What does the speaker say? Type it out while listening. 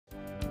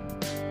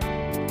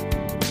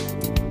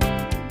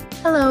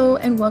Hello,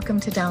 and welcome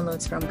to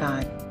Downloads from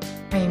God.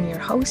 I am your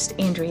host,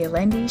 Andrea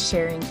Lendy,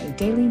 sharing a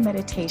daily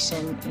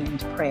meditation and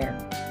prayer.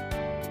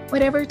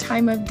 Whatever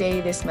time of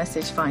day this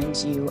message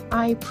finds you,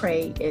 I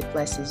pray it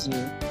blesses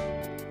you.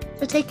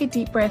 So take a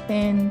deep breath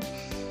in,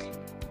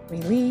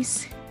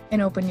 release,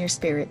 and open your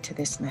spirit to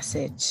this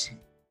message.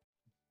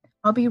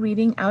 I'll be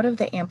reading out of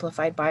the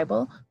Amplified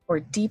Bible for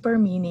deeper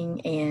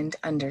meaning and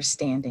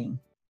understanding.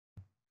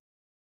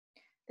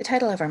 The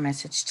title of our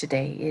message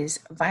today is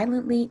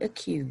Violently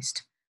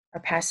Accused. Our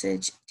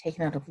passage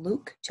taken out of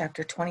Luke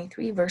chapter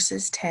 23,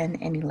 verses 10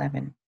 and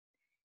 11.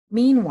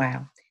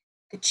 Meanwhile,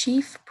 the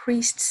chief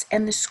priests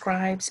and the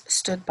scribes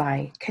stood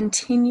by,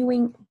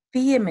 continuing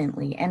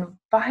vehemently and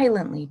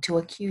violently to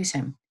accuse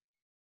him.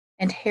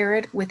 And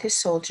Herod with his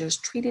soldiers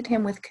treated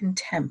him with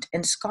contempt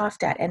and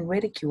scoffed at and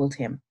ridiculed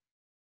him.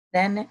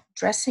 Then,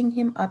 dressing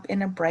him up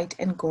in a bright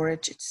and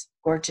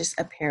gorgeous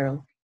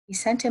apparel, he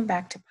sent him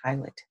back to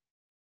Pilate.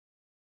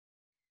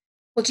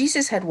 Well,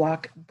 Jesus had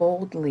walked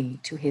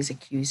boldly to his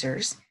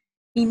accusers.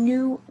 He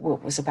knew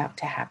what was about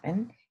to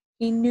happen.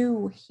 He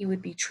knew he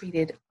would be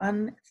treated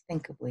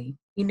unthinkably.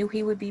 He knew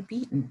he would be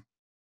beaten.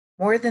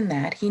 More than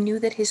that, he knew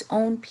that his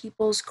own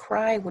people's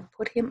cry would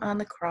put him on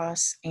the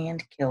cross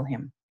and kill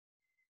him.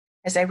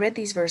 As I read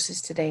these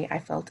verses today, I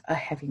felt a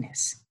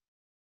heaviness.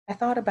 I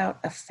thought about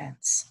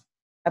offense,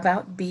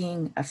 about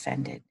being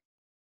offended,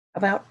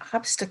 about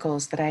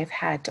obstacles that I've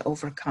had to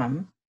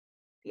overcome,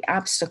 the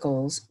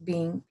obstacles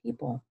being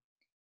people.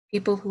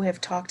 People who have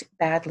talked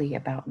badly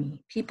about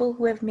me, people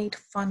who have made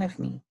fun of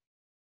me,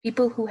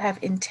 people who have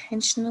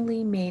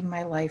intentionally made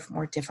my life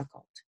more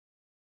difficult,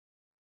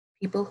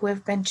 people who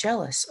have been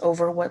jealous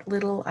over what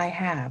little I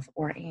have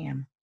or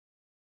am.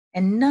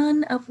 And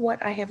none of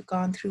what I have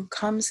gone through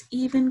comes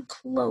even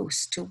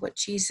close to what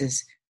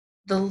Jesus,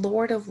 the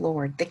Lord of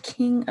Lords, the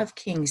King of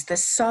Kings, the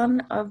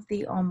Son of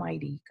the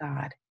Almighty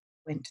God,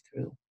 went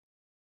through.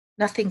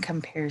 Nothing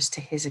compares to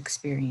his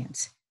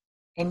experience.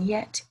 And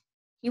yet,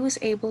 he was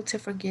able to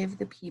forgive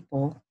the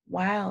people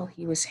while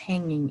he was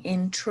hanging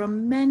in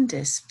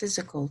tremendous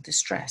physical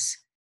distress.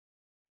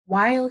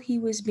 While he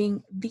was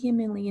being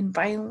vehemently and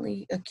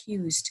violently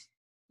accused,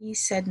 he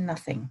said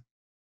nothing.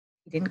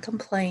 He didn't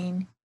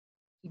complain.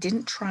 He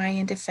didn't try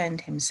and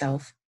defend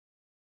himself,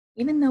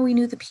 even though he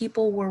knew the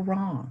people were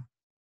wrong.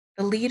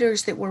 The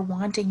leaders that were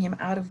wanting him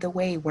out of the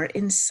way were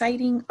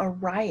inciting a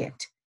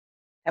riot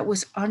that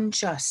was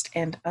unjust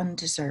and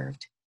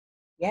undeserved.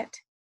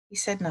 Yet, he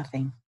said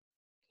nothing.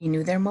 He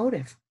knew their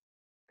motive.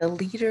 The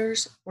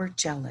leaders were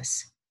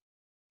jealous,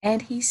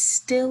 and he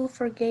still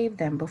forgave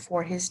them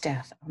before his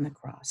death on the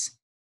cross.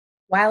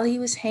 While he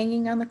was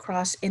hanging on the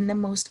cross in the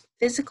most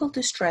physical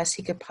distress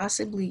he could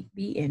possibly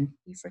be in,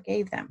 he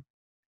forgave them.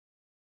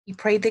 He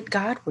prayed that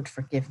God would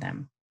forgive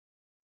them.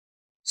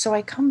 So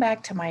I come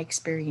back to my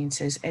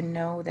experiences and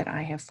know that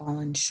I have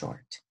fallen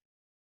short.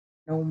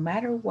 No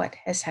matter what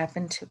has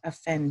happened to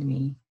offend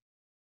me,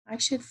 I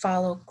should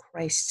follow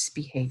Christ's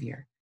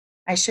behavior.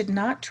 I should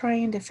not try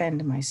and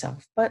defend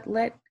myself, but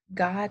let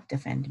God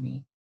defend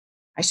me.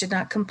 I should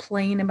not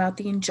complain about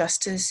the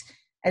injustice,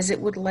 as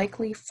it would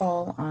likely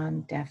fall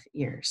on deaf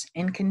ears.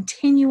 And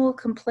continual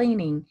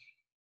complaining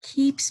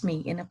keeps me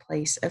in a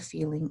place of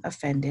feeling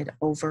offended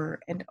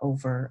over and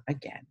over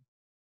again.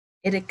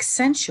 It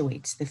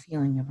accentuates the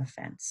feeling of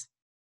offense.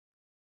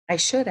 I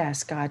should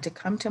ask God to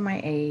come to my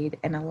aid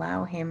and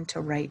allow him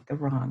to right the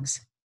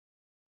wrongs.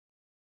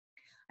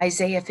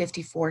 Isaiah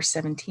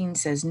 54:17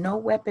 says, "No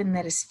weapon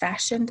that is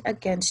fashioned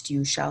against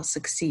you shall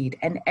succeed,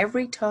 and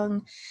every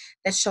tongue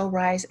that shall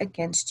rise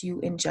against you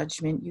in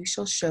judgment you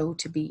shall show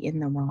to be in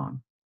the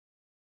wrong."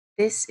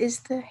 This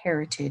is the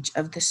heritage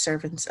of the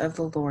servants of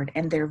the Lord,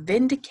 and their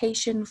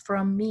vindication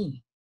from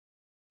me,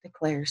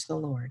 declares the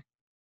Lord.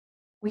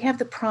 We have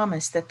the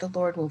promise that the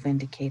Lord will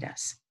vindicate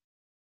us.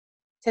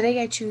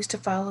 Today I choose to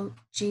follow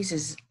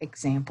Jesus'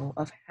 example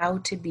of how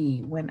to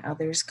be when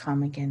others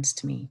come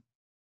against me.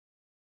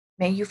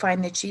 May you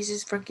find that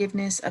Jesus'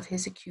 forgiveness of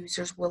his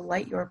accusers will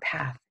light your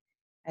path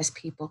as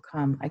people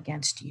come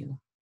against you.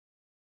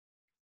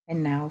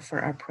 And now for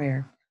our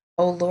prayer.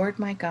 O Lord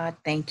my God,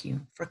 thank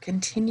you for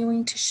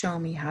continuing to show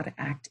me how to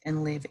act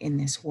and live in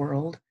this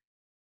world.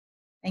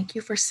 Thank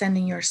you for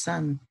sending your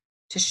Son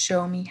to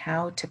show me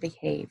how to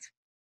behave.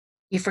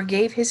 He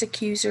forgave his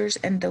accusers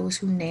and those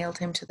who nailed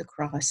him to the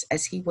cross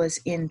as he was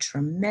in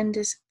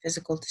tremendous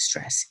physical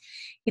distress.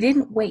 He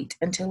didn't wait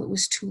until it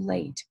was too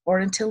late or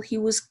until he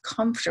was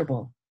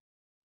comfortable.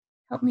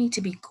 Help me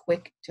to be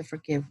quick to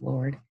forgive,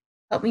 Lord.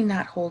 Help me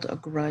not hold a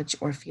grudge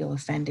or feel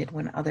offended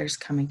when others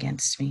come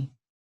against me.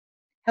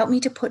 Help me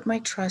to put my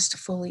trust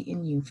fully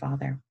in you,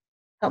 Father.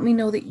 Help me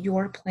know that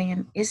your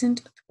plan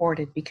isn't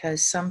thwarted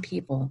because some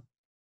people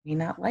may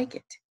not like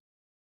it.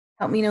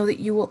 Help me know that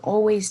you will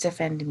always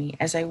defend me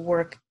as I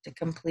work to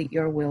complete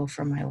your will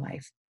for my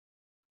life.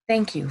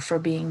 Thank you for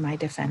being my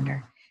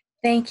defender.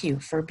 Thank you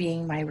for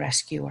being my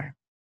rescuer.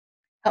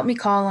 Help me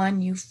call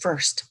on you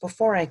first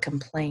before I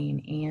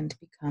complain and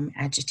become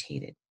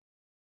agitated.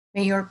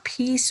 May your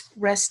peace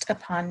rest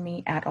upon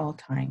me at all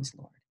times,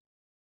 Lord.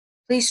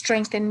 Please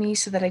strengthen me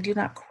so that I do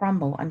not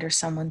crumble under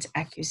someone's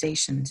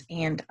accusations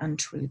and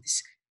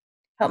untruths.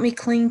 Help me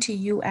cling to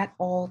you at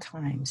all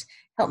times.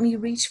 Help me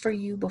reach for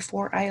you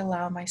before I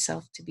allow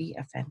myself to be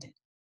offended.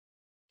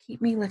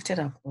 Keep me lifted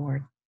up,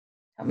 Lord.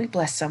 Help me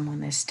bless someone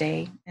this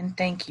day, and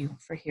thank you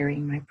for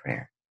hearing my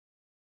prayer.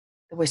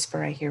 The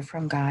whisper I hear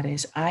from God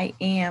is, I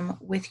am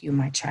with you,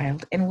 my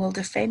child, and will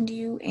defend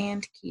you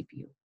and keep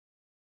you.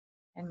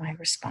 And my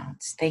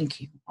response,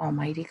 thank you,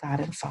 Almighty God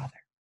and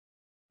Father.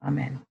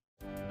 Amen.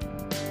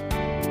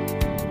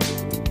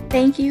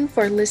 Thank you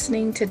for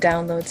listening to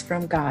Downloads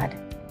from God.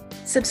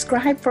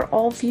 Subscribe for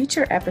all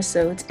future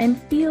episodes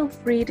and feel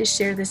free to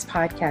share this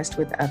podcast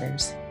with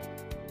others.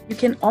 You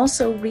can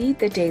also read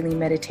the daily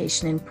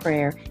meditation and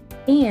prayer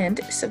and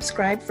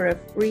subscribe for a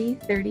free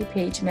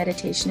 30-page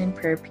meditation and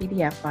prayer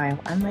PDF file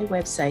on my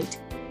website,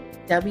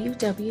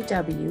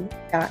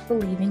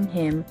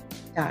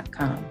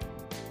 www.believinghim.com.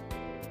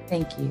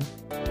 Thank you.